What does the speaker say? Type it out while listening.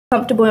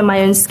Comfortable in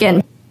my own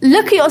skin.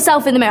 Look at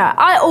yourself in the mirror.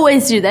 I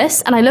always do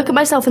this, and I look at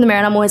myself in the mirror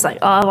and I'm always like,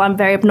 oh, I'm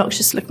very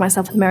obnoxious to look at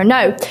myself in the mirror.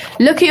 No,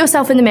 look at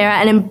yourself in the mirror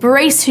and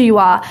embrace who you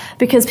are,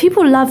 because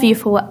people love you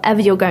for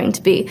whatever you're going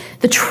to be.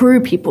 The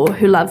true people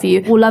who love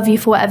you will love you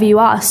for whatever you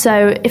are.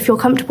 So if you're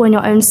comfortable in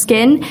your own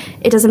skin,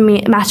 it doesn't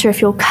matter if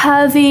you're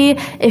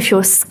curvy, if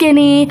you're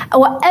skinny,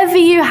 whatever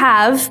you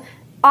have,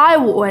 I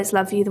will always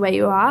love you the way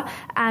you are,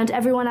 and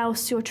everyone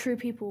else, your true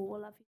people, will love you.